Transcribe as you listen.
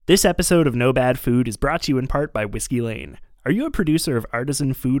This episode of No Bad Food is brought to you in part by Whiskey Lane. Are you a producer of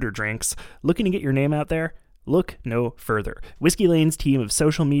artisan food or drinks looking to get your name out there? Look no further. Whiskey Lane's team of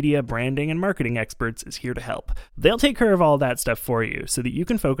social media, branding, and marketing experts is here to help. They'll take care of all that stuff for you so that you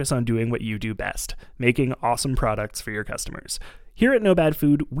can focus on doing what you do best, making awesome products for your customers. Here at No Bad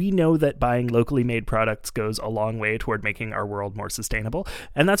Food, we know that buying locally made products goes a long way toward making our world more sustainable,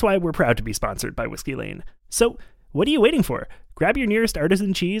 and that's why we're proud to be sponsored by Whiskey Lane. So, what are you waiting for? Grab your nearest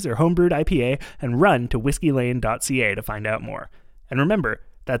artisan cheese or homebrewed IPA and run to whiskeylane.ca to find out more. And remember,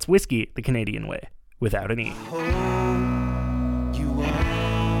 that's whiskey the Canadian way, without an E. Hope you understand.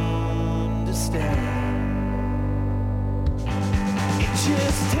 It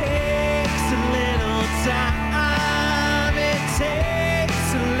just takes a little time. It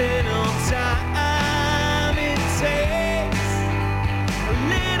takes a little time. It takes a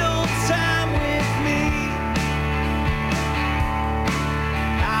little time with me.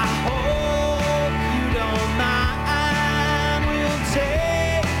 I hope you don't mind. We'll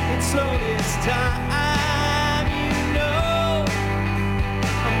take it slow this time.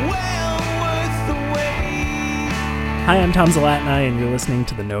 Hi, I'm Tom Zalatni, and you're listening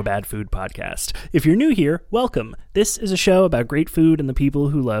to the No Bad Food Podcast. If you're new here, welcome. This is a show about great food and the people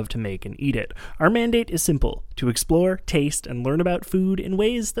who love to make and eat it. Our mandate is simple: to explore, taste, and learn about food in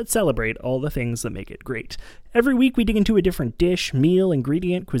ways that celebrate all the things that make it great. Every week we dig into a different dish, meal,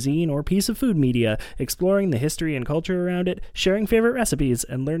 ingredient, cuisine, or piece of food media, exploring the history and culture around it, sharing favorite recipes,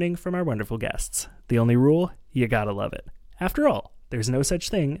 and learning from our wonderful guests. The only rule? You gotta love it. After all, there's no such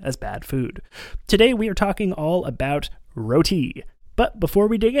thing as bad food. Today we are talking all about roti. But before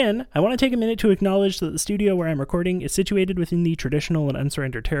we dig in, I want to take a minute to acknowledge that the studio where I'm recording is situated within the traditional and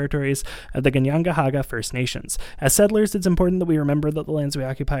unsurrendered territories of the Kanien'kehá:ka First Nations. As settlers, it's important that we remember that the lands we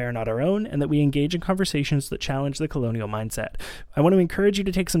occupy are not our own, and that we engage in conversations that challenge the colonial mindset. I want to encourage you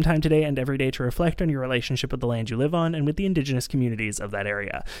to take some time today and every day to reflect on your relationship with the land you live on and with the Indigenous communities of that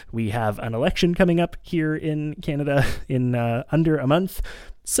area. We have an election coming up here in Canada in under a month.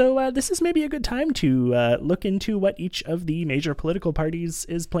 So this is maybe a good time to look into what each of the major political parties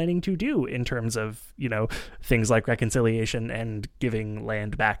is planning to do in terms of, things like reconciliation and giving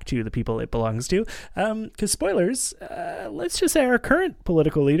land back to the people it belongs to. Because spoilers, let's just say our current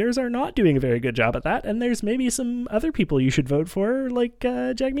political leaders are not doing a very good job at that, and there's maybe some other people you should vote for, like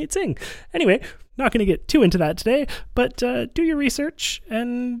Jagmeet Singh. Anyway, not going to get too into that today, but do your research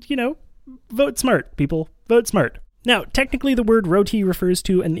and, vote smart, people. Vote smart. Now, technically the word roti refers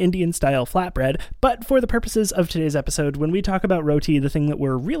to an Indian-style flatbread, but for the purposes of today's episode, when we talk about roti, the thing that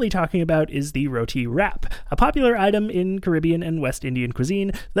we're really talking about is the roti wrap, a popular item in Caribbean and West Indian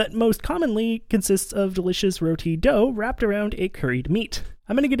cuisine that most commonly consists of delicious roti dough wrapped around a curried meat.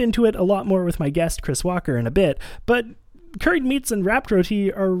 I'm going to get into it a lot more with my guest, Chris Walker, in a bit, but curried meats and wrapped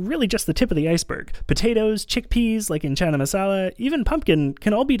roti are really just the tip of the iceberg. Potatoes, chickpeas, like in chana masala, even pumpkin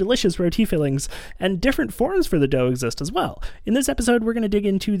can all be delicious roti fillings, and different forms for the dough exist as well. In this episode, we're going to dig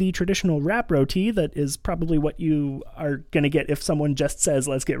into the traditional wrap roti that is probably what you are going to get if someone just says,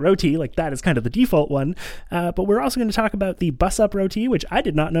 let's get roti, like that is kind of the default one. But we're also going to talk about the bus-up roti, which I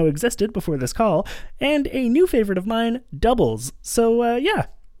did not know existed before this call, and a new favorite of mine, doubles. So,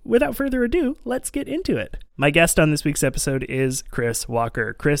 without further ado, let's get into it. My guest on this week's episode is Chris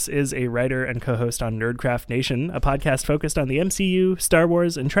Walker. Chris is a writer and co-host on Nerdcraft Nation, a podcast focused on the MCU, Star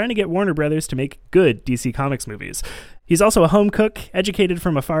Wars, and trying to get Warner Brothers to make good DC Comics movies. He's also a home cook, educated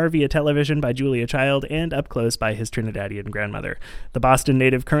from afar via television by Julia Child, and up close by his Trinidadian grandmother. The Boston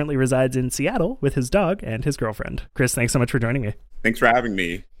native currently resides in Seattle with his dog and his girlfriend. Chris, thanks so much for joining me. Thanks for having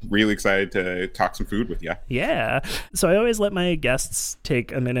me. Really excited to talk some food with you. Yeah. So I always let my guests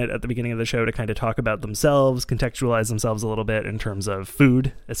take a minute at the beginning of the show to kind of talk about themselves, contextualize themselves a little bit in terms of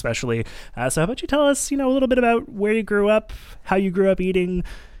food, especially. So how about you tell us, a little bit about where you grew up, how you grew up eating,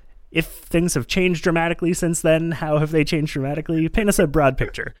 if things have changed dramatically since then, how have they changed dramatically? Paint us a broad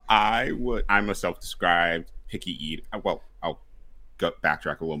picture. I'm a self-described picky eater. Well, I'll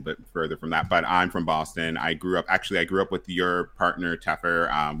backtrack a little bit further from that, but I'm from Boston. I grew up with your partner,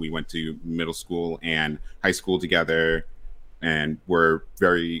 Teffer. We went to middle school and high school together, and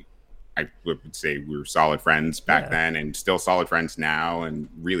I would say we were solid friends back then, and still solid friends now, and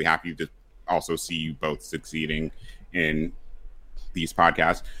really happy to also see you both succeeding in these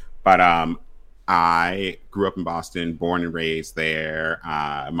podcasts. But I grew up in Boston, born and raised there.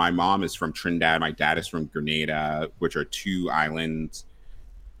 My mom is from Trinidad. My dad is from Grenada, which are two islands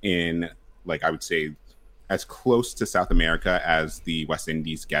in, I would say, as close to South America as the West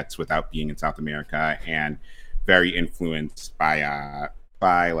Indies gets without being in South America, and very influenced by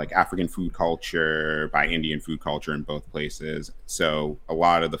by like African food culture, by Indian food culture in both places. So a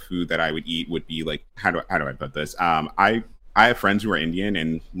lot of the food that I would eat would be like, how do I put this? I have friends who are Indian,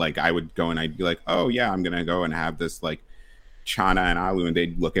 and like I would go and I'd be like, oh yeah, I'm gonna go and have this like chana and aloo, and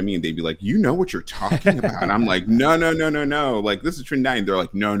they'd look at me and they'd be like, you know what you're talking about? And I'm like, no, like this is Trinidad. And they're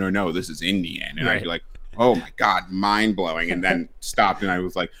like, no, this is Indian. And I'd be like, oh my god, mind blowing. And then stopped, and I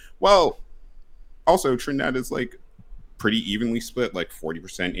was like, well, also Trinidad is like pretty evenly split, like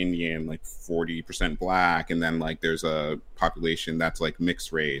 40% Indian, like 40% black, and then like there's a population that's like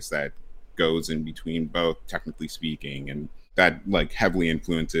mixed race that goes in between both, technically speaking, and that like heavily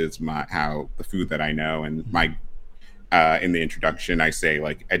influences how the food that I know. And my in the introduction I say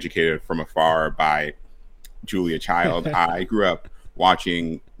like Educated from Afar by Julia Child. I grew up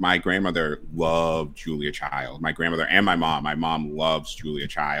watching, my grandmother loved Julia Child. My grandmother and my mom loves Julia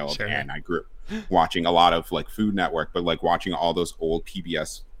Child. Sure. And I grew up watching a lot of like Food Network, but like watching all those old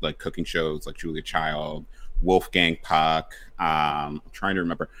PBS like cooking shows like Julia Child, Wolfgang Puck, I'm trying to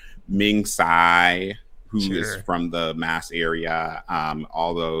remember, Ming Tsai, who is from the Mass area.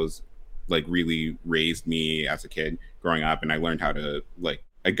 All those like really raised me as a kid growing up, and I learned how to like,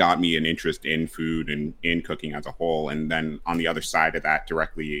 it got me an interest in food and in cooking as a whole. And then on the other side of that,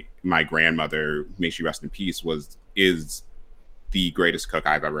 directly, my grandmother, may she rest in peace, is the greatest cook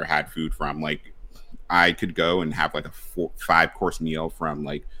I've ever had food from. Like I could go and have like a 5-course meal from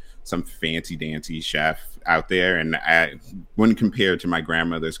like some fancy dancy chef out there, and when compared to my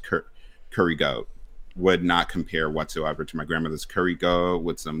grandmother's curry goat, would not compare whatsoever to my grandmother's curry goat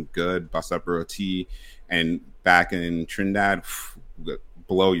with some good bus up roti. And back in Trinidad,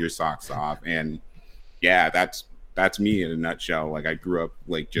 blow your socks off. And yeah, that's me in a nutshell. Like I grew up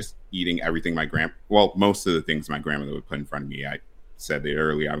like just eating everything most of the things my grandmother would put in front of me. I said it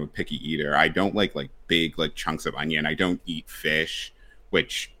earlier, I'm a picky eater. I don't like big like chunks of onion. I don't eat fish,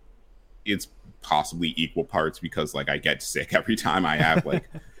 which is possibly equal parts because like I get sick every time I have like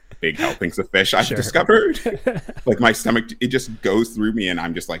big helpings of fish. I've discovered like my stomach, it just goes through me, and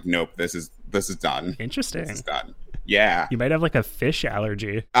I'm just like, nope, this is done. Interesting. This is done. Yeah. You might have like a fish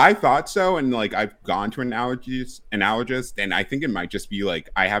allergy. I thought so. And like, I've gone to an allergist, and I think it might just be like,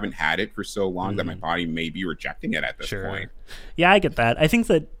 I haven't had it for so long that my body may be rejecting it at this point. Yeah, I get that. I think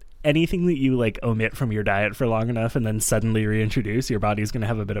that anything that you like omit from your diet for long enough and then suddenly reintroduce, your body's going to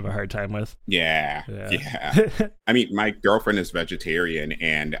have a bit of a hard time with. Yeah. I mean, my girlfriend is vegetarian,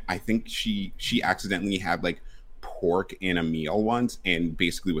 and I think she accidentally had like pork in a meal once and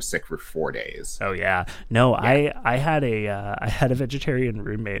basically was sick for 4 days. Oh yeah. No, yeah. I had a vegetarian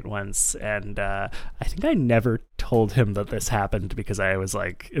roommate once, and I think I never told him that this happened because I was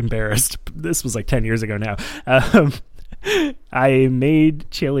like embarrassed. This was like 10 years ago now. I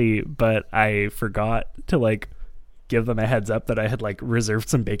made chili, but I forgot to like give them a heads up that I had like reserved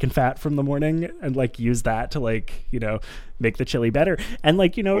some bacon fat from the morning and like use that to like, you know, make the chili better. And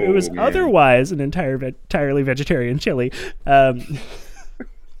like, you know, it was otherwise an entirely vegetarian chili.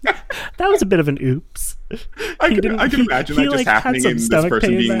 That was a bit of an oops. I can imagine that just like, happening and this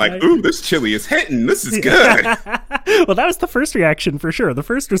person being like, ooh, this chili is hitting. This is good. Well, that was the first reaction for sure. The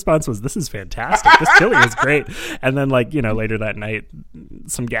first response was, this is fantastic. This chili is great. And then like, you know, later that night,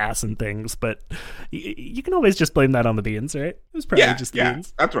 some gas and things. But you can always just blame that on the beans, right? It was probably just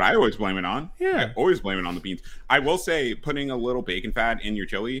beans. That's what I always blame it on. Yeah. I always blame it on the beans. I will say putting a little bacon fat in your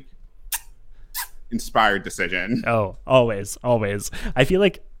chili, inspired decision. Oh, always. I feel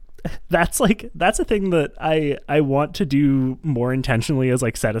like that's a thing that I want to do more intentionally, is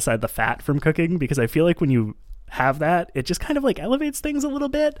like set aside the fat from cooking, because I feel like when you have that, it just kind of like elevates things a little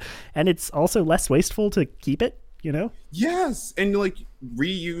bit, and it's also less wasteful to keep it, you know? Yes, and like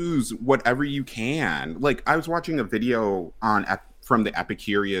reuse whatever you can. Like I was watching a video from the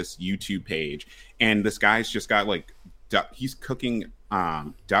Epicurious YouTube page, and this guy's just got like he's cooking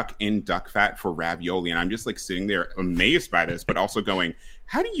duck in duck fat for ravioli, and I'm just like sitting there amazed by this, but also going,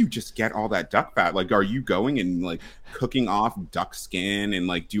 how do you just get all that duck fat? Like, are you going and like cooking off duck skin and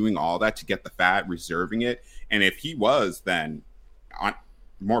like doing all that to get the fat, reserving it? And if he was, then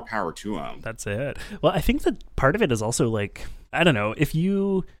more power to him. That's it. Well, I think that part of it is also like, I don't know, if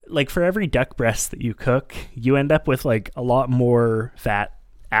you like, for every duck breast that you cook, you end up with like a lot more fat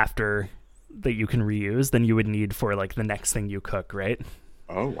after that you can reuse than you would need for like the next thing you cook, right?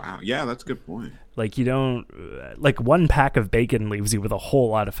 Oh, wow. Yeah, that's a good point. Like you don't, like one pack of bacon leaves you with a whole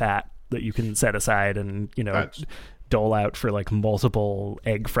lot of fat that you can set aside and, you know, dole out for like multiple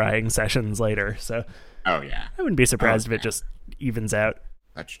egg frying sessions later. So, oh yeah, I wouldn't be surprised if it just evens out.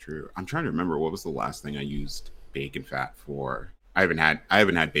 That's true. I'm trying to remember what was the last thing I used bacon fat for. I haven't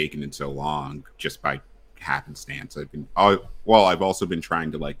had bacon in so long, just by happenstance. I've also been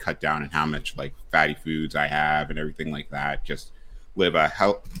trying to like cut down on how much like fatty foods I have and everything like that. Just live a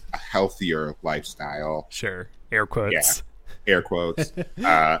healthier lifestyle. Sure. Air quotes. Yeah. Air quotes.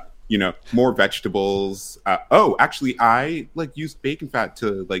 More vegetables. Actually, I like used bacon fat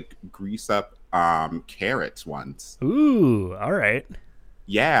to like grease up carrots once. Ooh, all right.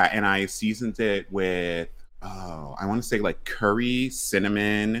 Yeah, and I seasoned it with I want to say like curry,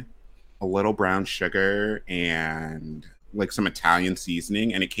 cinnamon, a little brown sugar, and like some Italian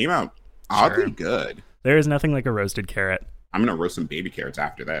seasoning, and it came out oddly good. There is nothing like a roasted carrot. I'm gonna roast some baby carrots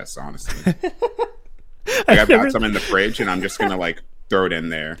after this, honestly. I've got some in the fridge, and I'm just gonna like throw it in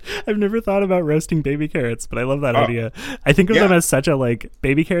there. I've never thought about roasting baby carrots, but I love that idea. I think of them as such a like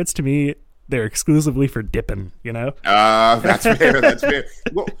baby carrots to me. They're exclusively for dipping, you know? That's fair. That's fair.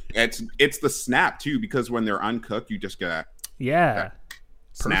 Well, it's the snap too, because when they're uncooked, you just gotta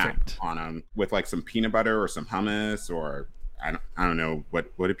snap on them with like some peanut butter or some hummus, or I don't know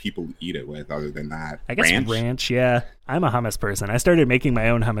what do people eat it with other than that. I guess ranch. Yeah, I'm a hummus person. I started making my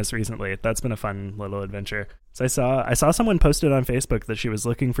own hummus recently. That's been a fun little adventure. So I saw someone posted on Facebook that she was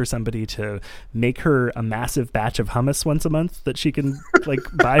looking for somebody to make her a massive batch of hummus once a month that she can like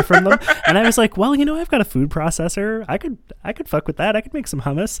buy from them. And I was like, well, I've got a food processor. I could fuck with that. I could make some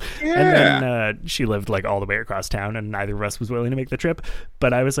hummus. Yeah. And then she lived like all the way across town, and neither of us was willing to make the trip.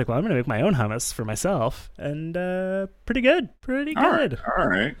 But I was like, well, I'm going to make my own hummus for myself, and pretty good. All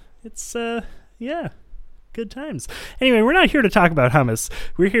right. It's good times. Anyway, we're not here to talk about hummus.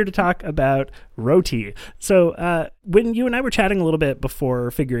 We're here to talk about roti. So when you and I were chatting a little bit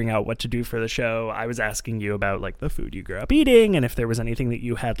before figuring out what to do for the show, I was asking you about like the food you grew up eating and if there was anything that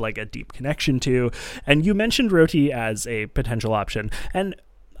you had like a deep connection to. And you mentioned roti as a potential option. And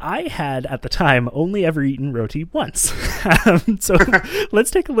I had, at the time, only ever eaten roti once. So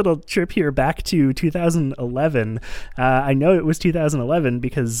let's take a little trip here back to 2011. I know it was 2011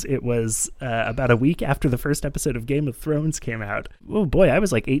 because it was about a week after the first episode of Game of Thrones came out. Oh boy, I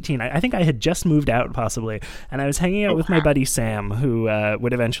was like 18. I think I had just moved out, possibly. And I was hanging out with my buddy Sam, who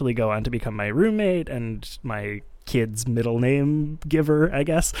would eventually go on to become my roommate and my kid's middle name giver, I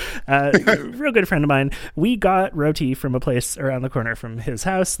guess. Real good friend of mine. We got roti from a place around the corner from his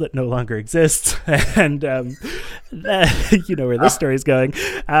house that no longer exists. And you know where this story's going.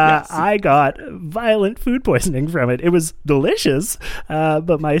 Yes. I got violent food poisoning from it. It was delicious,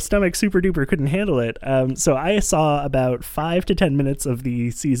 but my stomach super duper couldn't handle it. So I saw about 5 to 10 minutes of the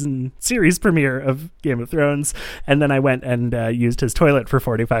series premiere of Game of Thrones, and then I went and used his toilet for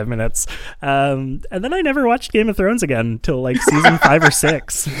 45 minutes. And then I never watched Game of Thrones again till like season 5 or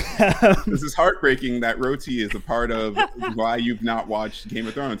 6. This is heartbreaking that roti is a part of why you've not watched Game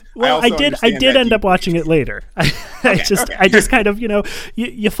of Thrones. Well, I did end up watching it later. I just kind of,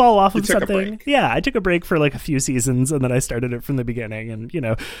 you fall off of something. Yeah, I took a break for like a few seasons, and then I started it from the beginning,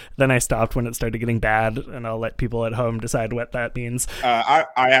 and then I stopped when it started getting bad, and I'll let people at home decide what that means. I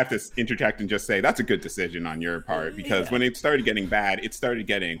have to interject and just say that's a good decision on your part, because when it started getting bad, it started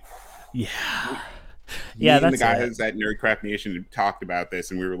getting Yeah, that's the guys at Nerdcraft Nation talked about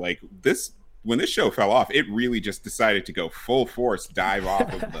this, and we were like, when this show fell off, it really just decided to go full force, dive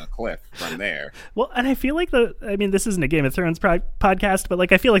off of the cliff from there. Well, and I feel like this isn't a Game of Thrones podcast, but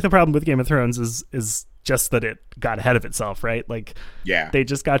like I feel like the problem with Game of Thrones is just that it got ahead of itself, right? Like, they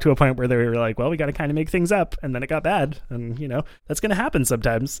just got to a point where they were like, well, we got to kind of make things up, and then it got bad, and that's going to happen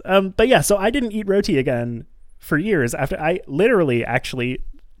sometimes. But yeah, so I didn't eat roti again for years after I literally actually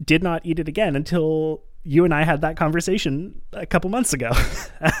did not eat it again until you and I had that conversation a couple months ago.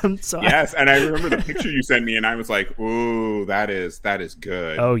 Yes, and I remember the picture you sent me, and I was like, ooh, that is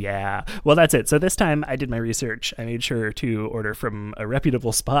good. Oh, yeah. Well, that's it. So this time I did my research. I made sure to order from a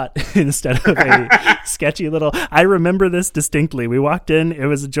reputable spot instead of a sketchy little... I remember this distinctly. We walked in. It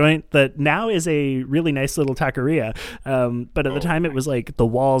was a joint that now is a really nice little taqueria. But at the time, it was like the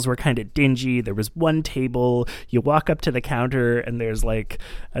walls were kind of dingy. There was one table. You walk up to the counter, and there's like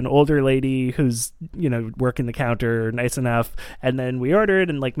an older lady who's, working the counter nice enough, and then we ordered,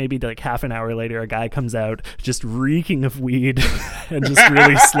 and like maybe like half an hour later a guy comes out just reeking of weed and just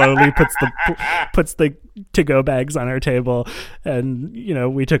really slowly puts the to-go bags on our table, and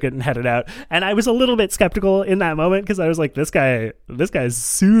we took it and headed out. And I was a little bit skeptical in that moment because I was like, this guy's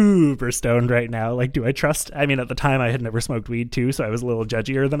super stoned right now, like, do I trust? I mean, at the time I had never smoked weed too, so I was a little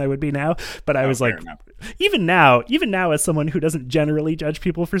judgier than I would be now, but I was like, even now as someone who doesn't generally judge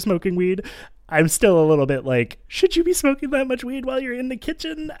people for smoking weed, I'm still a little bit like, should you be smoking that much weed while you're in the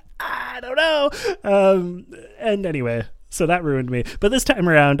kitchen? I don't know. And anyway, So that ruined me. But this time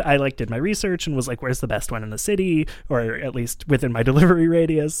around, I did my research and was like, where's the best one in the city, or at least within my delivery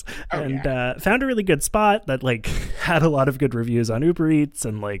radius, found a really good spot that had a lot of good reviews on Uber Eats,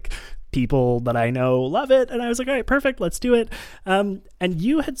 and people that I know love it. And I was like, all right, perfect, let's do it. And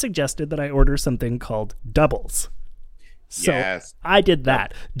you had suggested that I order something called doubles. So yes. I did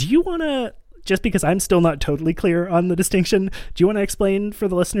that. Do you want to, just because I'm still not totally clear on the distinction, do you want to explain for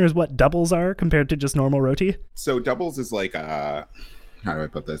the listeners what doubles are compared to just normal roti? So doubles is like how do I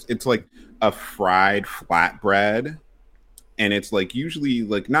put this? It's like a fried flatbread, and it's usually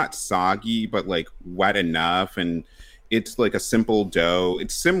not soggy, but wet enough, and it's like a simple dough.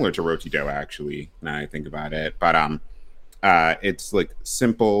 It's similar to roti dough, actually, now I think about it. But it's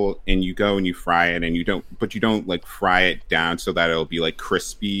simple, and you go and you fry it, and you don't fry it down so that it'll be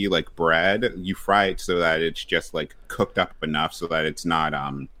crispy like bread. You fry it so that it's just cooked up enough so that it's not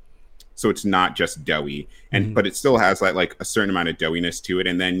so it's not just doughy, and but it still has a certain amount of doughiness to it.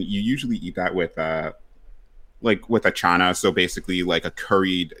 And then you usually eat that with with a chana, so basically a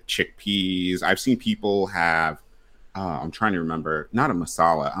curried chickpeas. I've seen people have I'm trying to remember, not a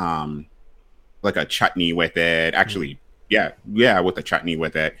masala, a chutney with it, actually. Yeah, with a chutney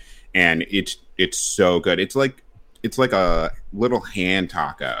with it, and it's so good. It's like a little hand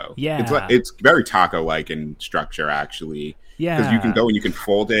taco. Yeah, it's very taco-like in structure, actually. Yeah, because you can go and you can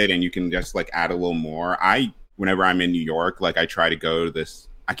fold it, and you can just add a little more. Whenever I'm in New York, I try to go to this.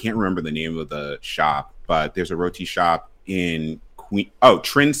 I can't remember the name of the shop, but there's a roti shop in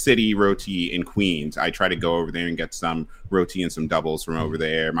Trin City Roti in Queens. I try to go over there and get some roti and some doubles from over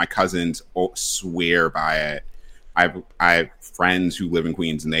there. My cousins swear by it. I have friends who live in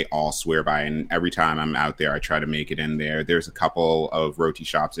Queens, and they all swear by it. And every time I'm out there, I try to make it in there. There's a couple of roti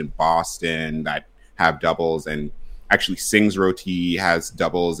shops in Boston that have doubles, and actually Singh's Roti has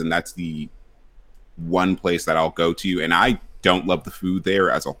doubles, and that's the one place that I'll go to. And I don't love the food there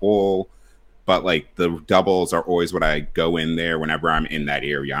as a whole, but the doubles are always what I go in there whenever I'm in that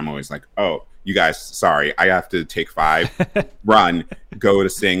area. I'm always like, oh, you guys, sorry, I have to take 5, run, go to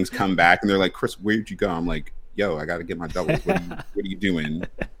Singh's, come back. And they're like, Chris, where'd you go? I'm like, yo, I got to get my doubles. What are you doing?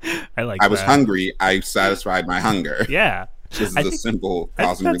 I was hungry. I satisfied my hunger. Yeah. This is a simple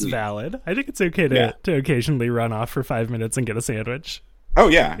cause and that's relief. Valid. I think it's okay to occasionally run off for 5 minutes and get a sandwich. Oh,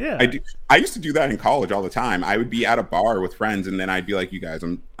 yeah. Yeah. I do. I used to do that in college all the time. I would be at a bar with friends, and then I'd be like, you guys,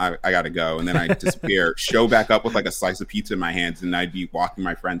 I got to go. And then I'd disappear, show back up with a slice of pizza in my hands, and I'd be walking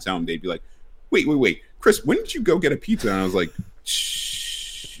my friends home. They'd be like, wait. Chris, when did you go get a pizza? And I was like,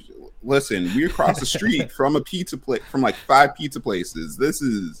 shh. Listen, we're across the street from a pizza place, from 5 pizza places. This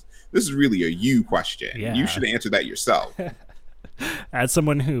is really a you question. Yeah. You should answer that yourself. As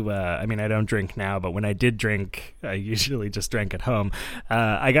someone who, I don't drink now, but when I did drink, I usually just drank at home.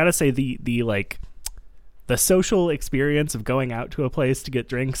 I gotta say the social experience of going out to a place to get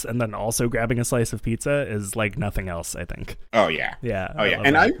drinks and then also grabbing a slice of pizza is like nothing else, I think. Oh, yeah. Yeah. Oh, yeah.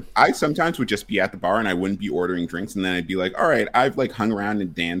 And I sometimes would just be at the bar and I wouldn't be ordering drinks. And then I'd be like, all right, I've hung around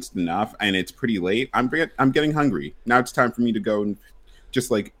and danced enough and it's pretty late. I'm getting hungry. Now it's time for me to go and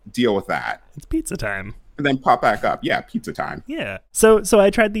just deal with that. It's pizza time. And then pop back up. Yeah, pizza time. Yeah. So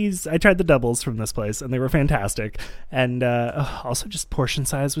I tried the doubles from this place and they were fantastic. And also just portion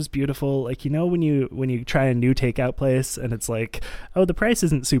size was beautiful. When you try a new takeout place and it's oh, the price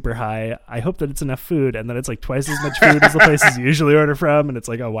isn't super high. I hope that it's enough food. And then it's twice as much food as the places you usually order from. And it's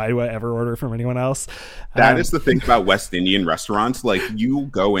oh, why do I ever order from anyone else? That is the thing about West Indian restaurants. You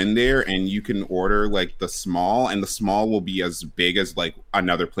go in there and you can order the small, and the small will be as big as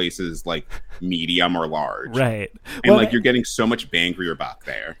another place's medium or large. Right. And you're getting so much bang for your buck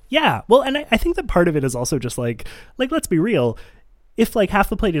there. Yeah. Well, and I think that part of it is also just let's be real. If half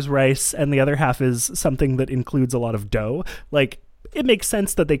the plate is rice and the other half is something that includes a lot of dough, it makes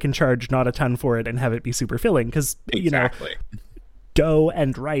sense that they can charge not a ton for it and have it be super filling because, exactly. Dough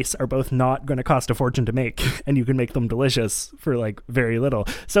and rice are both not going to cost a fortune to make, and you can make them delicious for very little.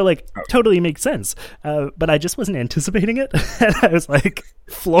 So totally makes sense. But I just wasn't anticipating it, and I was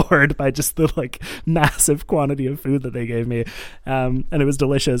floored by just the massive quantity of food that they gave me, and it was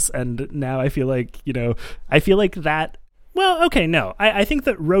delicious. And now I feel that. Well, okay, no, I think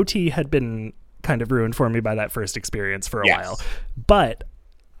that roti had been kind of ruined for me by that first experience for a while, but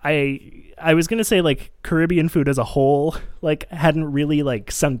I was gonna say Caribbean food as a whole hadn't really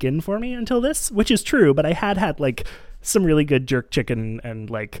sunk in for me until this, which is true, but I had some really good jerk chicken and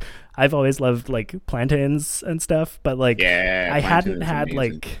I've always loved plantains and stuff, but I hadn't had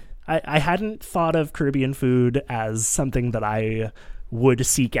I hadn't thought of Caribbean food as something that I would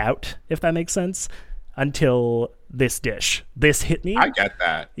seek out, if that makes sense, until this dish. This hit me. I get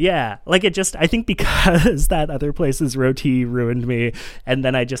that. Yeah, like it just, I think because that other place's roti ruined me, and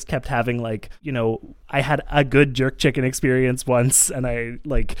then I just kept having like, you know, I had a good jerk chicken experience once, and I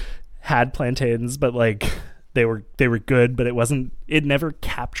like had plantains, but like they were good, but it never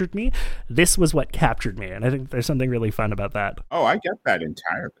captured me. This was what captured me, and I think there's something really fun about that. Oh, I get that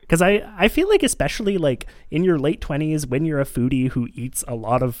entirely. Because I feel like, especially like in your late 20s, when you're a foodie who eats a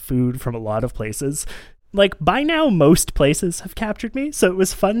lot of food from a lot of places, like by now most places have captured me, so it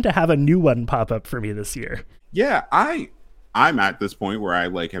was fun to have a new one pop up for me this year. Yeah, I'm at this point where I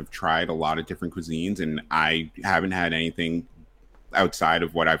like have tried a lot of different cuisines, and I haven't had anything outside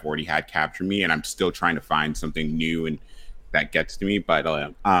of what I've already had capture me, and I'm still trying to find something new and that gets to me. But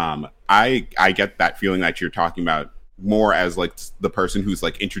I get that feeling that you're talking about more as like the person who's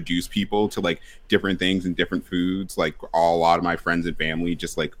like introduced people to like different things and different foods. Like a lot of my friends and family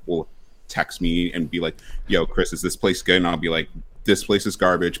just like will text me and be like, yo, Chris, is this place good? And I'll be like, this place is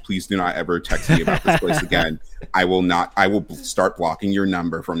garbage. Please do not ever text me about this place again. I will start blocking your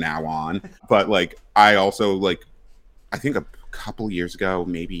number from now on. But like, I also like, I think a couple years ago,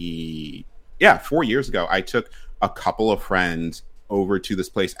 4 years ago, I took a couple of friends over to this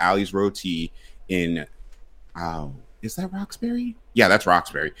place, Ali's Roti in, is that Roxbury? Yeah, that's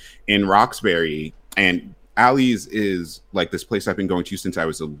Roxbury. In Roxbury. And Ali's is like this place I've been going to since I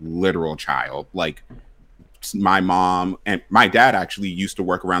was a literal child. Like my mom and my dad actually used to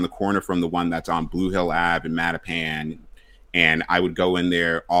work around the corner from the one that's on Blue Hill Ave in Mattapan. And I would go in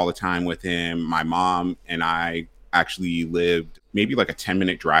there all the time with him. My mom and I actually lived maybe like a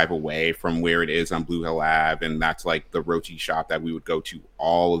 10-minute drive away from where it is on Blue Hill Ave. And that's like the roti shop that we would go to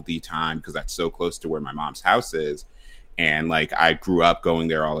all of the time because that's so close to where my mom's house is. And like I grew up going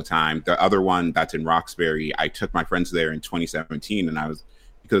there all the time. The other one that's in Roxbury, I took my friends there in 2017, and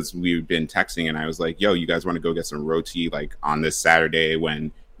because we've been texting, and I was like, yo, you guys want to go get some roti like on this Saturday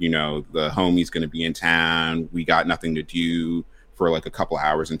when, you know, the homie's going to be in town. We got nothing to do for like a couple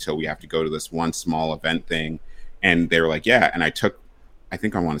hours until we have to go to this one small event thing. And they were like, yeah. And I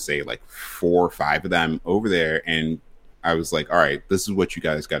think I want to say like 4 or 5 of them over there. And I was like, all right, this is what you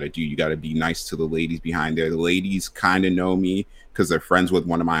guys got to do. You got to be nice to the ladies behind there. The ladies kind of know me because they're friends with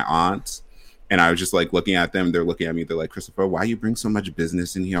one of my aunts. And I was just like looking at them. They're looking at me. They're like, Christopher, why you bring so much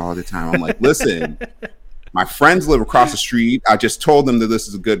business in here all the time? I'm like, listen, my friends live across the street. I just told them that this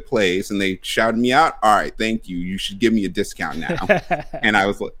is a good place, and they shouted me out. All right, thank you. You should give me a discount now. And I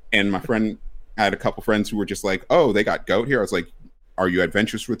was like, and my friend had a couple friends who were just like, oh, they got goat here. I was like, are you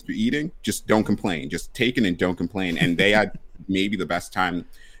adventurous with your eating? Just don't complain. Just take it and don't complain. And they had maybe the best time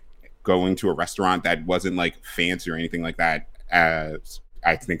going to a restaurant that wasn't like fancy or anything like that as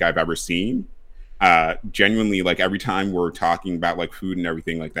I think I've ever seen. Genuinely, like every time we're talking about like food and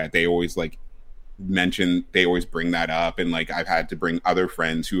everything like that, they always like they always bring that up. And like I've had to bring other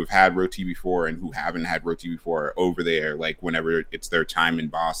friends who have had roti before and who haven't had roti before over there, like whenever it's their time in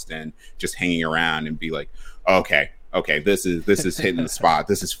Boston, just hanging around and be like, okay, this is hitting the spot.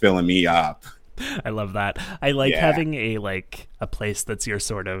 This is filling me up. I love that. I like having a place that's your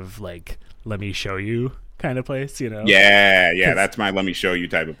sort of like, let me show you kind of place, you know? Yeah, that's my let me show you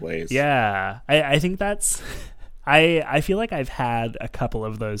type of place. Yeah, I think that's... I feel like I've had a couple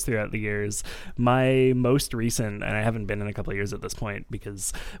of those throughout the years. My most recent, and I haven't been in a couple of years at this point,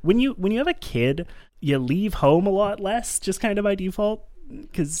 because when you have a kid, you leave home a lot less, just kind of by default.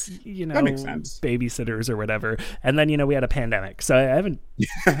 Because, you know, that makes sense. Babysitters or whatever. And then, you know, we had a pandemic. So I haven't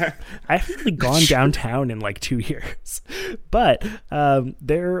really gone downtown in like 2 years. But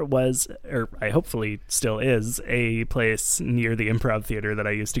there was, or I hopefully still is, a place near the Improv Theater that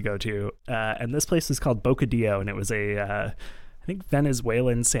I used to go to. And this place is called Bocadillo. And it was I think,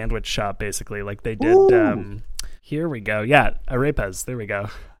 Venezuelan sandwich shop, basically. Like they did, here we go. Yeah, arepas. There we go.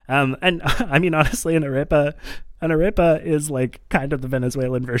 And I mean, honestly, an arepa is like kind of the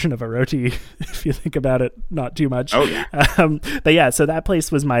Venezuelan version of a roti, if you think about it, not too much. Oh yeah. But yeah, so that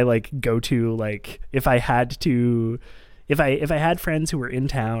place was my like go-to, like if I had friends who were in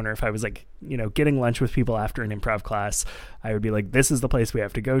town, or if I was like, you know, getting lunch with people after an improv class, I would be like, this is the place we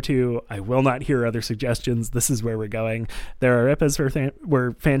have to go to. I will not hear other suggestions. This is where we're going. Their arepas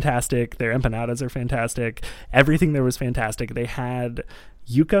were fantastic. Their empanadas are fantastic. Everything there was fantastic. They had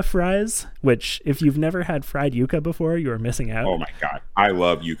yuca fries, which if you've never had fried yuca before, you are missing out. Oh my God. I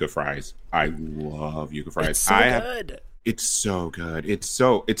love yuca fries. It's so good. It's so good.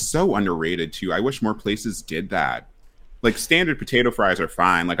 It's so underrated too. I wish more places did that. Like standard potato fries are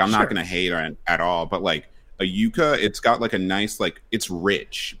fine. Like I'm not going to hate on at all, but like a yuca, it's got like a nice, like it's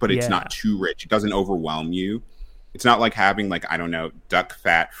rich, but it's not too rich. It doesn't overwhelm you. It's not like having like, I don't know, duck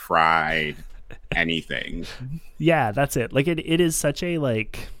fat fried anything. Yeah, that's it. Like it is such a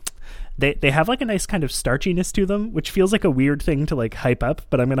like they have like a nice kind of starchiness to them, which feels like a weird thing to like hype up,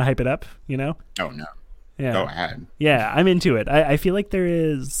 but I'm gonna hype it up, you know? Oh no. Yeah. Go ahead. Yeah, I'm into it. I feel like there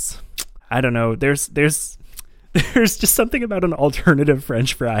is, I don't know, there's just something about an alternative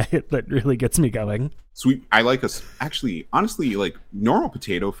French fry that really gets me going. Sweet. I like actually, honestly, like normal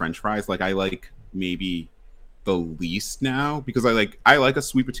potato French fries. Like I like maybe the least now because I like a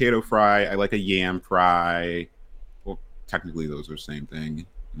sweet potato fry. I like a yam fry. Well, technically those are the same thing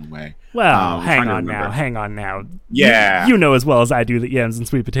in a way. Well, hang on now. Yeah. You know as well as I do that yams and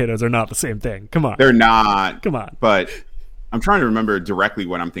sweet potatoes are not the same thing. Come on. They're not. Come on. But I'm trying to remember directly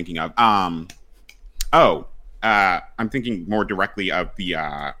what I'm thinking of. I'm thinking more directly of the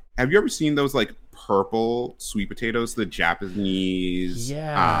have you ever seen those like purple sweet potatoes, the Japanese?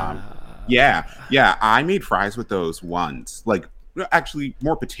 Yeah. I made fries with those once. Like actually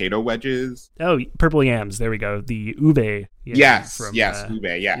more potato wedges. Oh, purple yams. There we go. The ube. Yes, ube.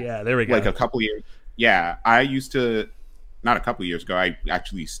 Yeah. Yeah, there we go. Like a couple years. Yeah, I used to. Not a couple years ago. I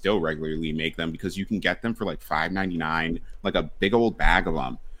actually still regularly make them because you can get them for like $5.99, like a big old bag of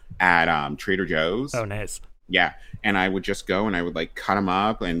them at Trader Joe's. Oh, nice. Yeah, and I would just go and I would like cut them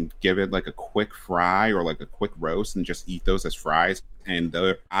up and give it like a quick fry or like a quick roast and just eat those as fries. And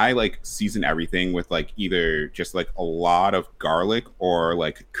I like season everything with like either just like a lot of garlic or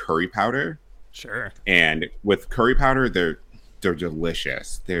like curry powder. Sure. And with curry powder, they're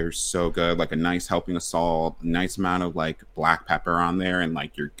delicious. They're so good. Like a nice helping of salt, a nice amount of like black pepper on there, and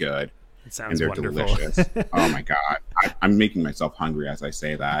like you're good. It sounds and they're wonderful. Delicious. Oh my god, I'm making myself hungry as I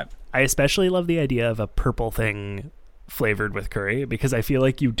say that. I especially love the idea of a purple thing flavored with curry because I feel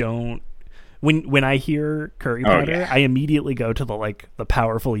like you don't. When I hear curry powder, I immediately go to the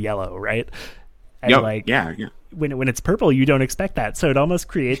powerful yellow, right? And yeah. When it's purple, you don't expect that, so it almost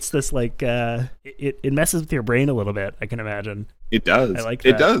creates this like it messes with your brain a little bit. I can imagine it does. I like that.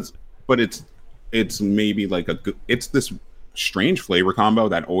 It does, but it's maybe like it's this strange flavor combo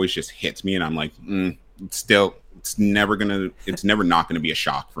that always just hits me, and I'm like, it's never not gonna be a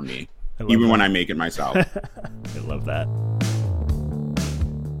shock for me, even when I make it myself. I love that.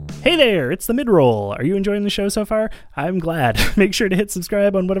 Hey there, it's the mid-roll. Are you enjoying the show so far? I'm glad. Make sure to hit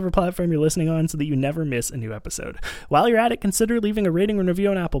subscribe on whatever platform you're listening on so that you never miss a new episode. While you're at it, consider leaving a rating and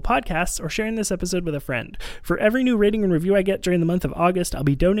review on Apple Podcasts or sharing this episode with a friend. For every new rating and review I get during the month of August, I'll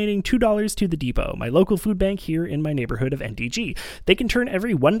be donating $2 to The Depot, my local food bank here in my neighborhood of NDG. They can turn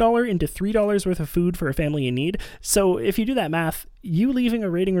every $1 into $3 worth of food for a family in need. So if you do that math, you leaving a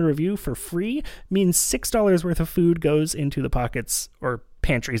rating and review for free means $6 worth of food goes into the pockets or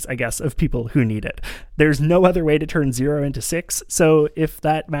pantries, I guess, of people who need it. There's no other way to turn 0 into 6, so if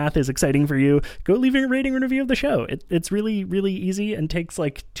that math is exciting for you, go leaving a rating and review of the show. It's really, really easy and takes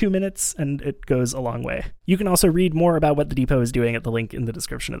like 2 minutes, and it goes a long way. You can also read more about what The Depot is doing at the link in the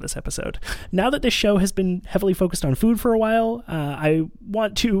description of this episode. Now that this show has been heavily focused on food for a while, I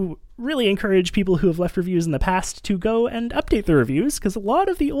want to really encourage people who have left reviews in the past to go and update the reviews, because a lot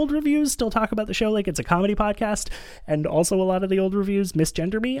of the old reviews still talk about the show like it's a comedy podcast, and also a lot of the old reviews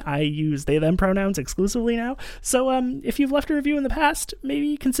misgender me. I use they them pronouns exclusively now. So if you've left a review in the past,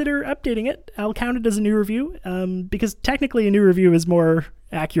 maybe consider updating it. I'll count it as a new review, because technically a new review is more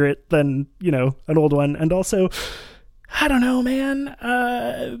accurate than, an old one. And also, I don't know, man,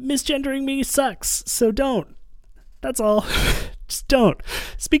 misgendering me sucks, so don't. That's all. Just don't.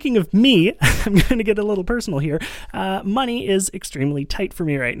 Speaking of me, I'm going to get a little personal here. Money is extremely tight for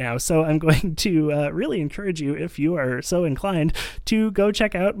me right now, so I'm going to really encourage you, if you are so inclined, to go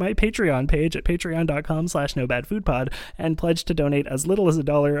check out my Patreon page at patreon.com/nobadfoodpod and pledge to donate as little as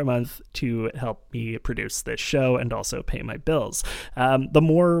 $1 a month to help me produce this show and also pay my bills. The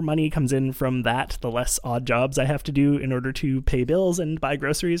more money comes in from that, the less odd jobs I have to do in order to pay bills and buy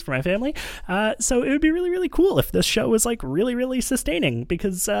groceries for my family. So it would be really, really cool if this show was like really, really sustaining,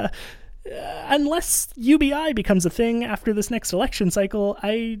 because unless UBI becomes a thing after this next election cycle,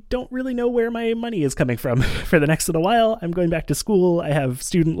 I don't really know where my money is coming from for the next little while. I'm going back to school. I have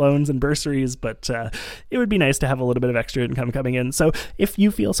student loans and bursaries, but it would be nice to have a little bit of extra income coming in. So if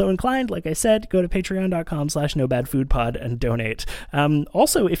you feel so inclined, like I said, go to patreon.com/nobadfoodpod and donate.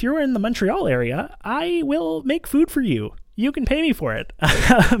 Also, if you're in the Montreal area, I will make food for you. you can pay me for it.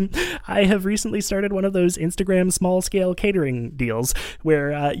 I have recently started one of those Instagram small-scale catering deals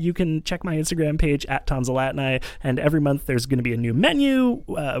where you can check my Instagram page at @TomZalatni, and every month there's going to be a new menu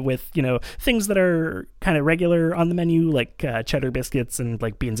with, things that are kind of regular on the menu, like cheddar biscuits and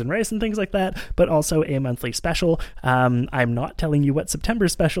like beans and rice and things like that, but also a monthly special. I'm not telling you what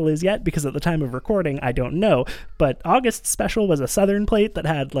September's special is yet because at the time of recording, I don't know, but August's special was a Southern plate that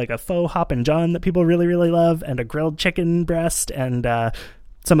had like a faux Hoppin' John that people really, really love, and a grilled chicken breast, and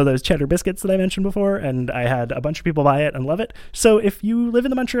some of those cheddar biscuits that I mentioned before, and I had a bunch of people buy it and love it. So if you live in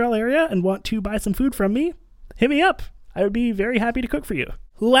the Montreal area and want to buy some food from me, hit me up. I would be very happy to cook for you.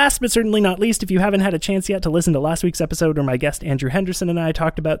 Last but certainly not least, if you haven't had a chance yet to listen to last week's episode where my guest Andrew Henderson and I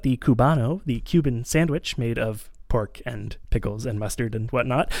talked about the Cubano, the Cuban sandwich made of pork and pickles and mustard and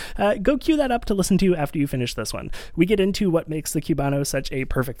whatnot, go cue that up to listen to after you finish this one. We get into what makes the Cubano such a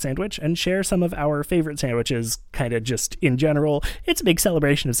perfect sandwich and share some of our favorite sandwiches, kind of just in general. It's a big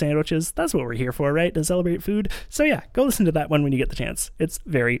celebration of sandwiches. That's what we're here for, right? To celebrate food. So yeah, go listen to that one when you get the chance. It's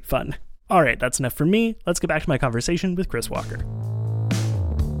very fun. All right, that's enough from me. Let's get back to my conversation with Chris Walker.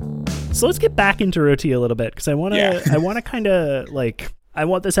 So let's get back into roti a little bit, because I want to kind of like, I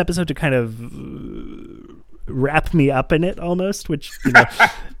want this episode to kind of wrap me up in it almost, which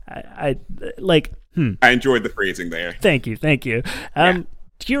I like. I enjoyed the phrasing there. Thank you. Do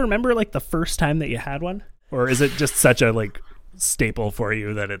you remember like the first time that you had one, or is it just such a like staple for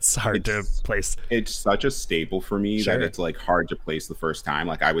you that it's hard to place? It's such a staple for me that it's like hard to place the first time.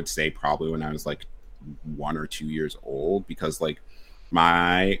 Like I would say probably when I was like 1 or 2 years old, because like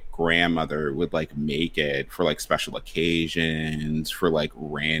my grandmother would like make it for like special occasions, for like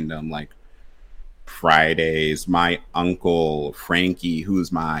random like Fridays. My uncle Frankie,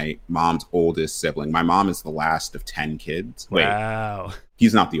 who's my mom's oldest sibling, my mom is the last of 10 kids. Wow.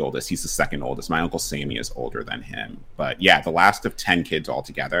 He's not the oldest, he's the second oldest. My uncle Sammy is older than him, but yeah, the last of 10 kids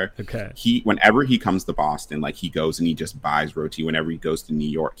altogether. Okay. Whenever he comes to Boston, like he goes and he just buys roti. Whenever he goes to New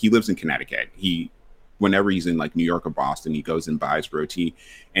York, he lives in Connecticut, whenever he's in like New York or Boston, he goes and buys roti,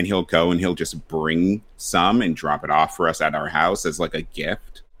 and he'll go and he'll just bring some and drop it off for us at our house as like a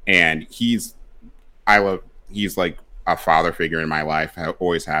gift. And he's like a father figure in my life,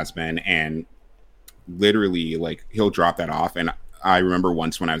 always has been. And literally like he'll drop that off. And I remember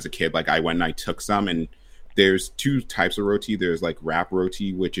once when I was a kid, like I went and I took some, and there's 2 types of roti. There's like wrap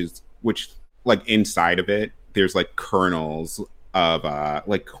roti, which like inside of it, there's like kernels of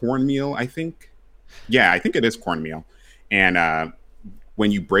like cornmeal, I think. Yeah, I think it is cornmeal. And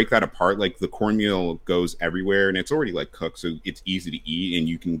when you break that apart, like the cornmeal goes everywhere, and it's already like cooked, so it's easy to eat. And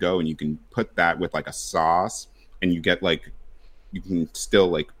you can go and you can put that with like a sauce, and you get like, you can still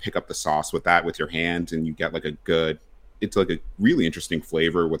like pick up the sauce with that with your hands, and you get like it's like a really interesting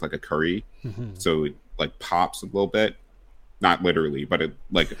flavor with like a curry. Mm-hmm. So it like pops a little bit, not literally, but it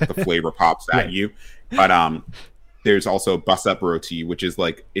like the flavor pops at you. But there's also bus up roti, which is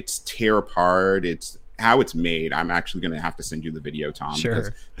like, it's tear apart. It's how it's made. I'm actually going to have to send you the video, Tom. Sure.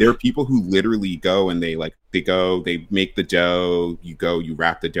 Because there are people who literally go and they make the dough. You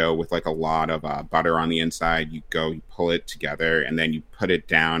wrap the dough with like a lot of butter on the inside. You pull it together, and then you put it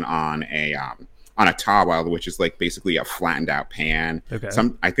down on a tawa, which is like basically a flattened out pan. Okay.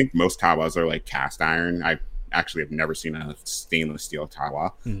 I think most tawas are like cast iron. I actually have never seen a stainless steel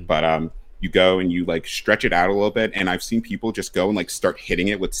tawa, but you go and you like stretch it out a little bit, and I've seen people just go and like start hitting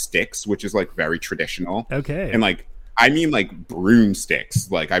it with sticks, which is like very traditional. Okay. And like, I mean like broomsticks.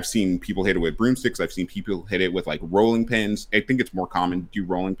 Like I've seen people hit it with broomsticks. I've seen people hit it with like rolling pins. I think it's more common to do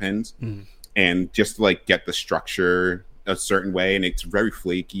rolling pins, and just like get the structure a certain way. And it's very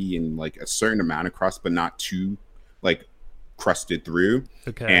flaky and like a certain amount of crust, but not too like crusted through.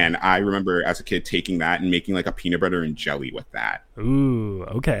 Okay. And I remember as a kid taking that and making like a peanut butter and jelly with that. Ooh,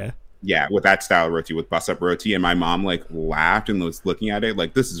 okay. Yeah, with that style of roti, with bus up roti. And my mom like laughed and was looking at it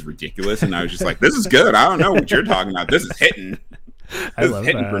like, this is ridiculous. And I was just like, this is good. I don't know what you're talking about. This is hitting. I love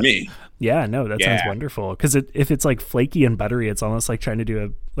hitting that for me. Yeah, no, that sounds wonderful. Because if it's like flaky and buttery, it's almost like trying to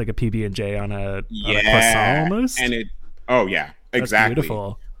do a PB&J on a croissant almost. And exactly. That's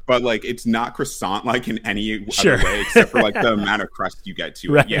beautiful. But like, it's not croissant like in any other way, except for like the amount of crust you get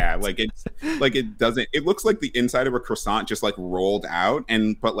to it. Yeah, like it's like it looks like the inside of a croissant just like rolled out,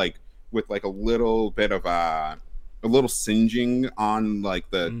 but like with like a little bit of a little singeing on like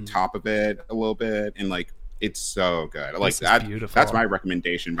the top of it a little bit, and like it's so good. Like that's my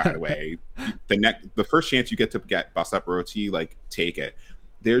recommendation, by the way. The first chance you get to get bus up roti, like take it.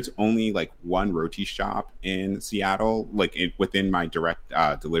 There's only like one roti shop in Seattle, like within my direct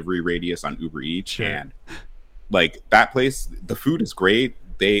delivery radius on Uber Eats. Sure. And like that place, the food is great.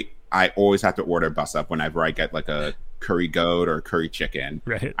 I always have to order bus up whenever I get like a curry goat or curry chicken.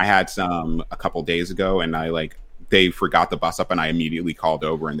 Right. I had some a couple days ago, and they forgot the bus up, and I immediately called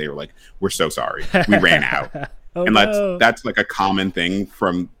over, and they were like, "We're so sorry, we ran out." Oh, And no. that's like a common thing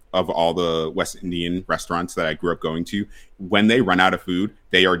of all the West Indian restaurants that I grew up going to. When they run out of food,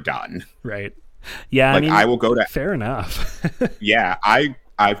 they are done. Right. Yeah. Like, I will go to fair enough. Yeah,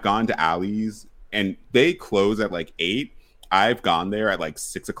 I've gone to Ali's and they close at like 8. I've gone there at like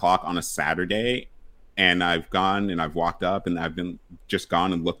 6 o'clock on a Saturday, and I've gone and I've walked up and I've been just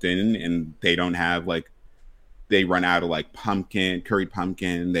gone and looked in, and they don't have like, they run out of like curried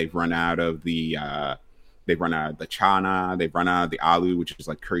pumpkin. They've run out of the chana. They've run out of the aloo, which is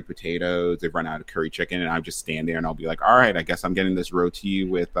like curried potatoes. They've run out of curry chicken, and I'll just stand there and I'll be like, all right, I guess I'm getting this roti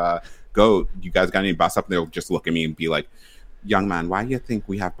with goat. You guys got any bus up? And they'll just look at me and be like, young man, why do you think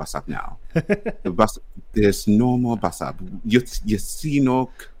we have bus up now? There's no more bus up. You see no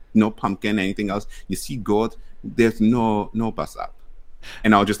pumpkin, anything else. You see goat. There's no bus up.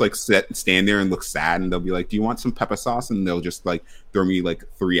 And I'll just like stand there and look sad, and they'll be like, do you want some pepper sauce? And they'll just like throw me like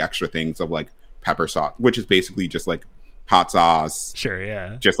 3 extra things of like pepper sauce, which is basically just like hot sauce. Sure,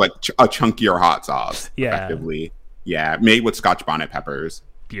 yeah. Just like a chunkier hot sauce. Yeah. Effectively. Yeah, made with Scotch bonnet peppers.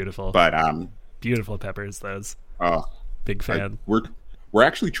 Beautiful. But beautiful peppers, those. Oh, Big fan. We're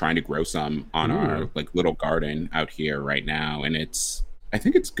actually trying to grow some on Ooh. our like little garden out here right now, and I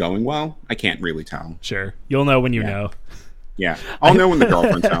think it's going well. I can't really tell. Sure. You'll know when you Yeah. know. Yeah, I'll know when the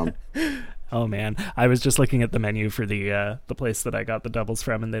girlfriend's home. Oh man, I was just looking at the menu for the place that I got the doubles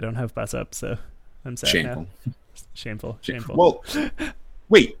from, and they don't have bus up, so I'm sad Shameful. now. Shameful. Well,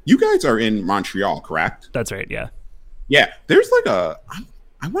 wait, you guys are in Montreal, correct? That's right. Yeah. Yeah, there's like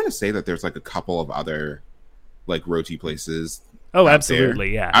I want to say that there's like a couple of other like roti places. Oh, out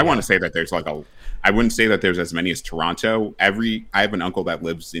absolutely. there. Yeah. I want to say that there's like I wouldn't say that there's as many as Toronto. I have an uncle that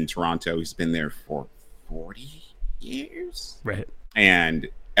lives in Toronto. He's been there for 40 years. Right. And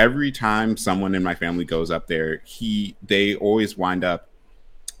every time someone in my family goes up there, they always wind up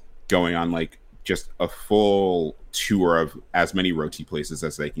going on like just a full tour of as many roti places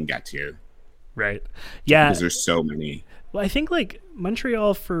as they can get to. Right. Yeah. Because there's so many. Well, I think like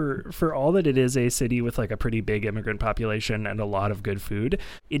Montreal, for all that it is a city with like a pretty big immigrant population and a lot of good food,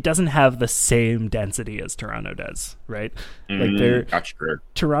 it doesn't have the same density as Toronto does, right? That's true.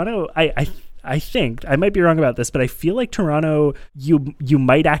 Toronto, I think, I might be wrong about this, but I feel like Toronto, you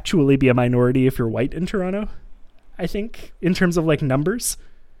might actually be a minority if you're white in Toronto, I think, in terms of like numbers.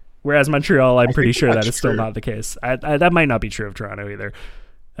 Whereas Montreal, I'm pretty sure that is still not the case. That might not be true of Toronto either.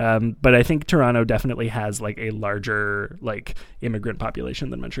 But I think Toronto definitely has like a larger like immigrant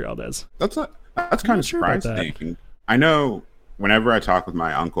population than Montreal does. That's kind of surprising. I know whenever I talk with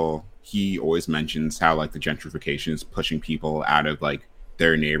my uncle, he always mentions how like the gentrification is pushing people out of like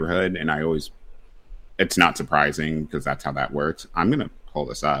their neighborhood, and it's not surprising because that's how that works. I'm gonna pull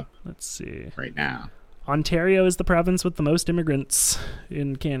this up. Let's see. Right now. Ontario is the province with the most immigrants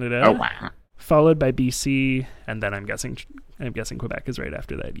in Canada. Oh wow. Followed by BC, and then I'm guessing Quebec is right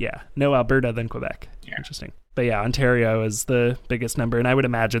after that. Yeah. No, Alberta, then Quebec. Yeah. Interesting. But yeah, Ontario is the biggest number, and I would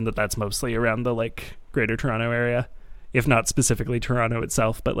imagine that that's mostly around the like Greater Toronto area, if not specifically Toronto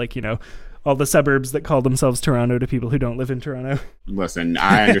itself, but like, you know, all the suburbs that call themselves Toronto to people who don't live in Toronto. Listen,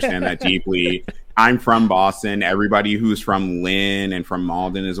 I understand that deeply. I'm from Boston. Everybody who's from Lynn and from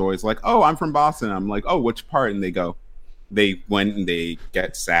Malden is always like, oh, I'm from Boston. I'm like, oh, which part? And they went and they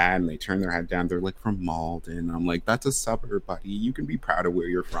get sad and they turn their head down. They're like, from Malden. I'm like, that's a suburb, buddy. You can be proud of where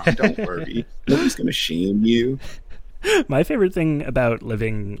you're from. Don't worry. Nobody's going to shame you. My favorite thing about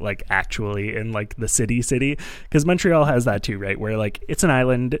living like actually in like the city, because Montreal has that too, right? Where like it's an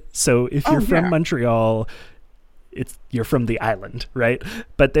island. So if you're from Montreal, you're from the island, right?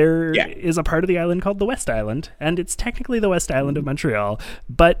 But there is a part of the island called the West Island, and it's technically the West Island of Montreal.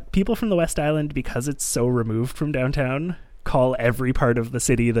 But people from the West Island, because it's so removed from downtown, call every part of the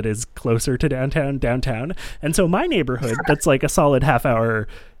city that is closer to downtown. And so my neighborhood, that's like a solid half hour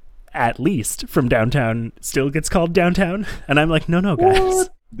at least from downtown, still gets called downtown. And I'm like, no, guys. What?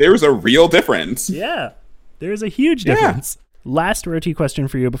 There's a real difference. Yeah, there's a huge difference. Last roti question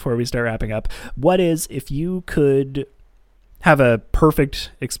for you before we start wrapping up. What is, if you could have a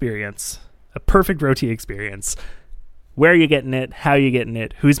perfect experience, a perfect roti experience, where are you getting it? How are you getting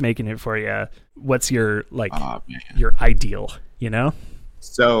it? Who's making it for you? What's your, like, your ideal, you know?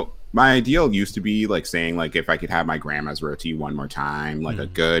 So my ideal used to be like saying like if I could have my grandma's roti one more time, like a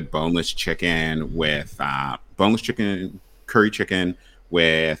good boneless chicken with curry chicken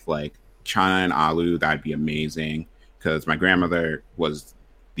with like chana and aloo, that'd be amazing. Because my grandmother was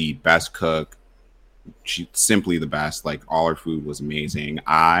the best cook. She's simply the best. Like all her food was amazing.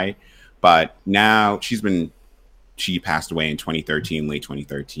 But now she's been she passed away in 2013, late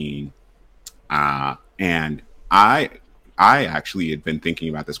 2013. And I actually had been thinking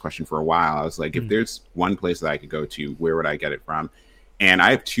about this question for a while. I was like, if there's one place that I could go to, where would I get it from? And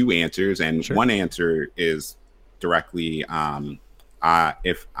I have two answers, and one answer is directly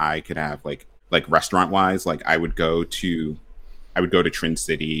if I could have like restaurant wise, like I would go to Trin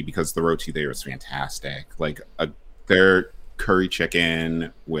City because the roti there is fantastic. Like their curry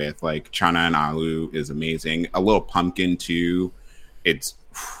chicken with like chana and aloo is amazing. A little pumpkin too. It's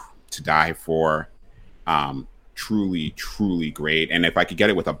to die for. Truly great. And if I could get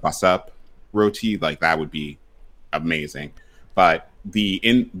it with a bus up roti, like that would be amazing. But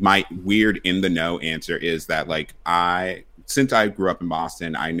my weird in the know answer is that like since I grew up in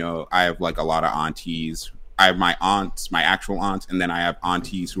Boston, I know I have like a lot of aunties. I have my aunts, my actual aunts, and then I have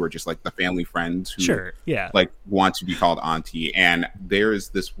aunties who are just like the family friends who like want to be called auntie. And there is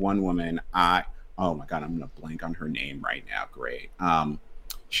this one woman, oh my God, I'm gonna blank on her name right now. Great.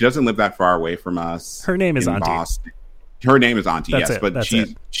 She doesn't live that far away from us. Her name is Auntie. Boston. Her name is Auntie, That's yes. it. But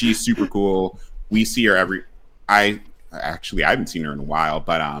she's super cool. We see her I haven't seen her in a while,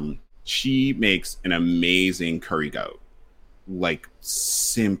 but she makes an amazing curry goat. Like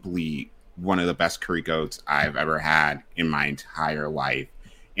simply one of the best curry goats I've ever had in my entire life.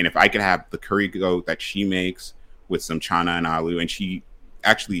 And if I could have the curry goat that she makes with some chana and aloo, and she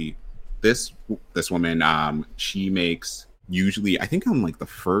actually this woman she makes usually, I think on like the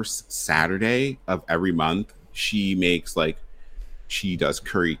first Saturday of every month, she makes like, she does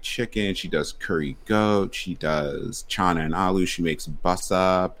curry chicken, she does curry goat, she does chana and aloo, she makes bus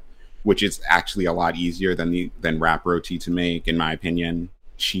up, which is actually a lot easier than wrap roti to make, in my opinion.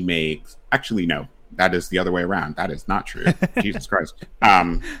 She makes, actually no, that is the other way around. That is not true. Jesus Christ.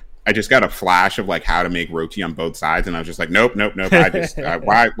 I just got a flash of like how to make roti on both sides, and I was just like, nope. I just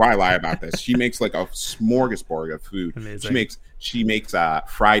why lie about this? She makes like a smorgasbord of food. Amazing. She makes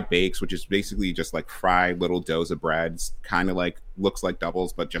fried bakes, which is basically just like fried little doughs of breads, kind of like looks like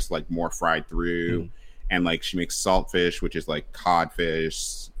doubles, but just like more fried through. And like she makes saltfish, which is like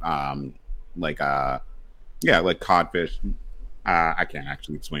codfish, like codfish. I can't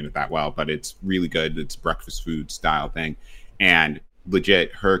actually explain it that well, but it's really good. It's breakfast food style thing, and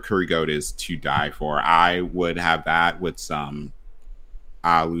legit, her curry goat is to die for. I would have that with some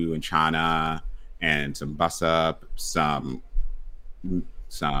aloo and chana and some bus up, some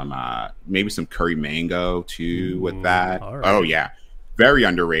maybe some curry mango too with that. Right. Oh yeah, very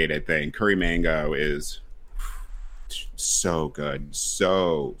underrated thing. Curry mango is so good,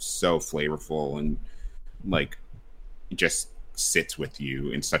 so flavorful, and like it just sits with you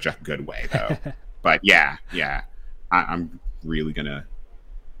in such a good way though. But yeah, I'm really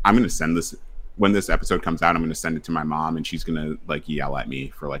I'm gonna send this when this episode comes out. I'm gonna send it to my mom, and she's gonna like yell at me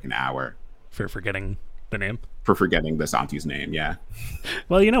for like an hour for forgetting the name, for forgetting this auntie's name. Yeah.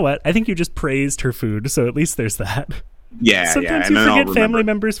 Well, you know what? I think you just praised her food, so at least there's that. Yeah, sometimes you forget family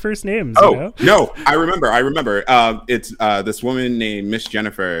members' first names. Oh, you know? No, I remember. It's this woman named Miss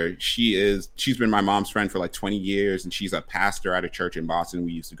Jennifer. She's been my mom's friend for like 20 years, and she's a pastor at a church in Boston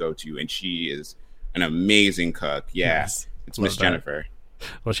we used to go to, and she is an amazing cook. Yeah. Nice. It's Miss Jennifer.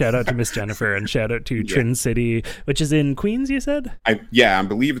 Well, shout out to Miss Jennifer, and shout out to Trin City, which is in Queens, you said? I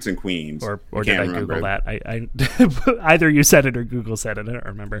believe it's in Queens. Or did I Google that? I either you said it or Google said it. I don't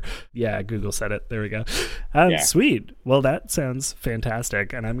remember. Yeah, Google said it. There we go. Sweet. Well, that sounds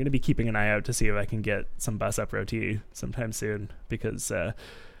fantastic, and I'm going to be keeping an eye out to see if I can get some bus up roti sometime soon, because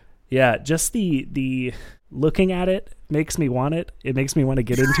just the looking at it makes me want it. It makes me want to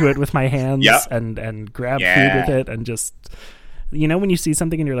get into it with my hands and grab food with it, and just, you know, when you see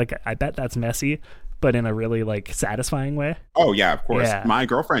something and you're like, I bet that's messy, but in a really like satisfying way. Oh yeah, of course. Yeah. My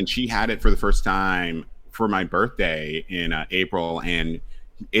girlfriend, she had it for the first time for my birthday in April, and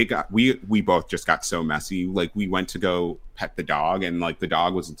we both just got so messy. Like we went to go pet the dog, and like the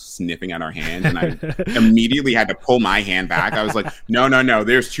dog was sniffing at our hands, and I immediately had to pull my hand back. I was like, no,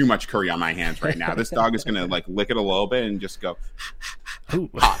 there's too much curry on my hands right now. This dog is gonna like lick it a little bit and just go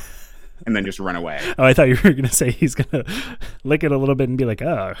and then just run away. Oh, I thought you were gonna say he's gonna lick it a little bit and be like,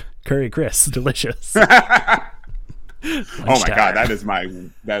 oh, curry Chris, delicious. Oh my God, that is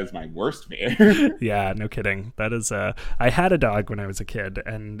my worst fear. Yeah, no kidding. That is I had a dog when I was a kid,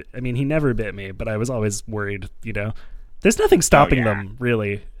 and I mean, he never bit me, but I was always worried, you know. There's nothing stopping them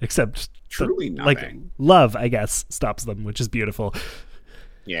really, except truly nothing. Like love, I guess, stops them, which is beautiful.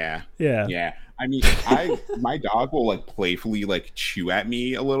 Yeah. I mean, my dog will like playfully like chew at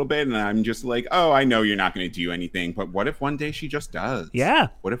me a little bit, and I'm just like, oh, I know you're not going to do anything, but what if one day she just does? Yeah.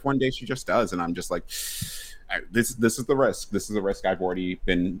 What if one day she just does, and I'm just like, this is the risk. This is the risk I've already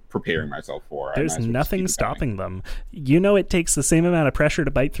been preparing myself for. There's nothing stopping them. You know, it takes the same amount of pressure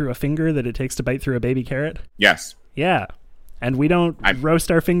to bite through a finger that it takes to bite through a baby carrot. Yes. Yeah. And we don't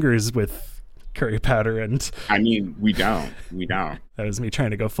roast our fingers with curry powder. And I mean, we don't. That was me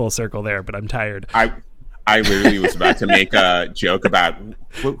trying to go full circle there, but I'm tired. I literally was about to make a joke about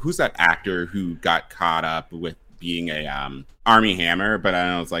who's that actor who got caught up with being a Army Hammer, but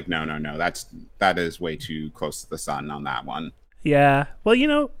I was like, no, that is way too close to the sun on that one. Yeah. Well, you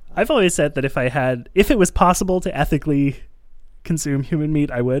know, I've always said that if it was possible to ethically consume human meat,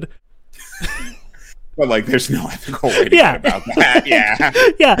 I would. But like, there's no ethical way to go about that. Yeah.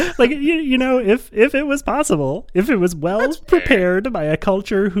 Yeah. Like, you know, if it was possible, if it was well prepared by a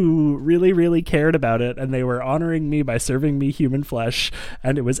culture who really, really cared about it, and they were honoring me by serving me human flesh,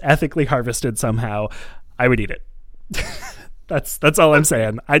 and it was ethically harvested somehow, I would eat it. That's all I'm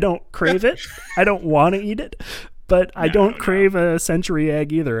saying. I don't crave it. I don't want to eat it, but I don't crave a century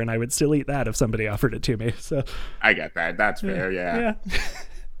egg either, and I would still eat that if somebody offered it to me. So I get that. That's fair. Yeah.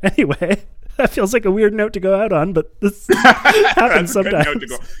 Anyway, that feels like a weird note to go out on, but this happens sometimes. Good note to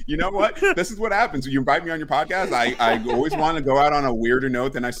go. You know what? This is what happens when you invite me on your podcast. I always want to go out on a weirder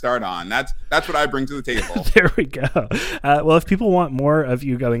note than I start on. That's what I bring to the table. There we go. Well, if people want more of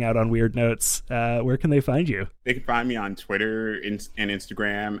you going out on weird notes, where can they find you? They can find me on Twitter and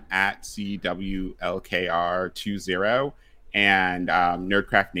Instagram at CWLKR20, and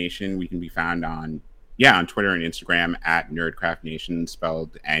Nerdcraft Nation. We can be found on Twitter and Instagram at Nerdcraft Nation,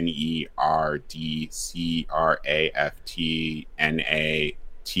 spelled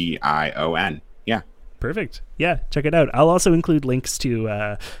NERDCRAFTNATION. Yeah. Perfect. Yeah, check it out. I'll also include links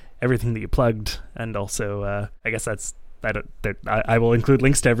to everything that you plugged, and also I guess I will include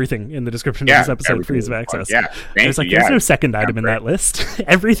links to everything in the description of this episode for ease of access. There's no second item in that list.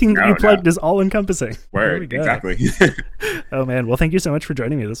 Everything that you plugged is all encompassing. Word, exactly. Oh man, well, thank you so much for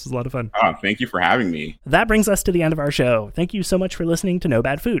joining me. This was a lot of fun. Oh, thank you for having me. That brings us to the end of our show. Thank you so much for listening to No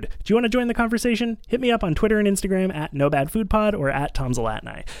Bad Food. Do you want to join the conversation? Hit me up on Twitter and Instagram at NoBadFoodPod or at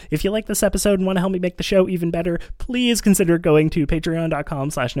TomZalatni. If you like this episode and want to help me make the show even better, please consider going to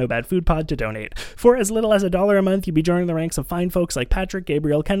patreon.com/NoBadFoodPod to donate. For as little as $1 a month, you'll be joining the ranks of fine folks like Patrick,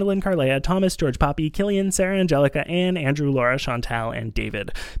 Gabriel, Kendallin, Carlea, Thomas, George Poppy, Killian, Sarah, Angelica, Anne, Andrew, Laura, Chantal, and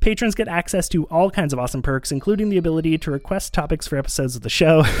David. Patrons get access to all kinds of awesome perks, including the ability to request topics for episodes of the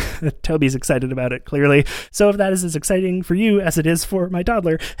show. Toby's excited about it, clearly. So if that is as exciting for you as it is for my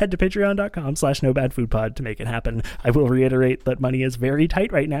toddler, head to patreon.com/NoBadFoodPod to make it happen. I will reiterate that money is very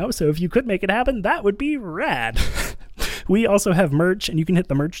tight right now, so if you could make it happen, that would be rad. We also have merch, and you can hit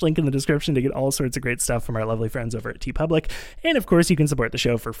the merch link in the description to get all sorts of great stuff from our lovely friends over at TeePublic. And of course, you can support the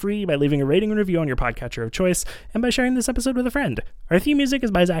show for free by leaving a rating and review on your podcatcher of choice, and by sharing this episode with a friend. Our theme music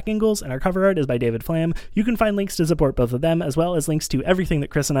is by Zach Ingalls, and our cover art is by David Flam. You can find links to support both of them, as well as links to everything that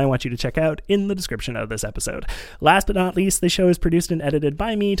Chris and I want you to check out in the description of this episode. Last but not least, the show is produced and edited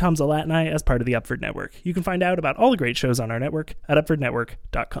by me, Tom Zalatni, as part of the Upford Network. You can find out about all the great shows on our network at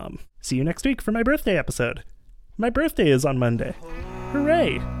upfordnetwork.com. See you next week for my birthday episode. My birthday is on Monday.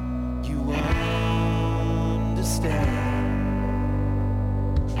 Hooray! You understand.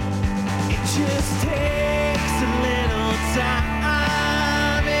 It just takes a little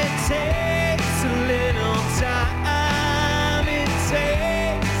time. It takes a little time. It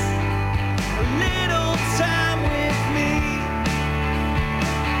takes a little time with me.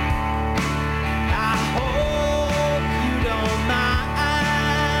 I hope you don't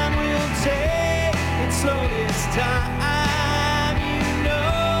mind. We'll take it slow this time. You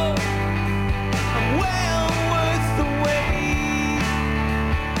know I'm well worth the wait.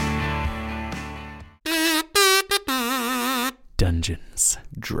 Dungeons,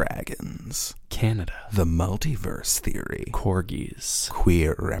 Dragons, Canada, the multiverse theory, corgis,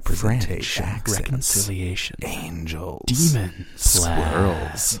 queer representation, reconciliation, angels, demons,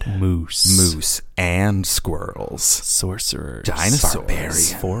 squirrels, moose and squirrels, sorcerers, dinosaurs,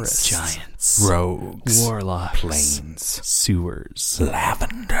 barbarians, forests, giants, rogues, warlocks, plains, sewers,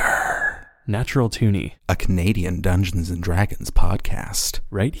 lavender. Natural Toonie, A Canadian Dungeons & Dragons podcast.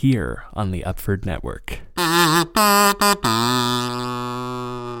 right here on the Upford Network.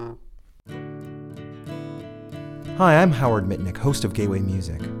 Hi, I'm Howard Mitnick, host of Gateway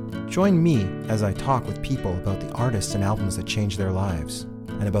Music. Join me as I talk with people about the artists and albums that changed their lives,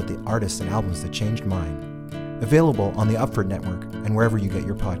 and about the artists and albums that changed mine. Available on the Upford Network and wherever you get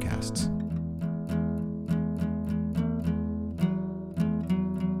your podcasts.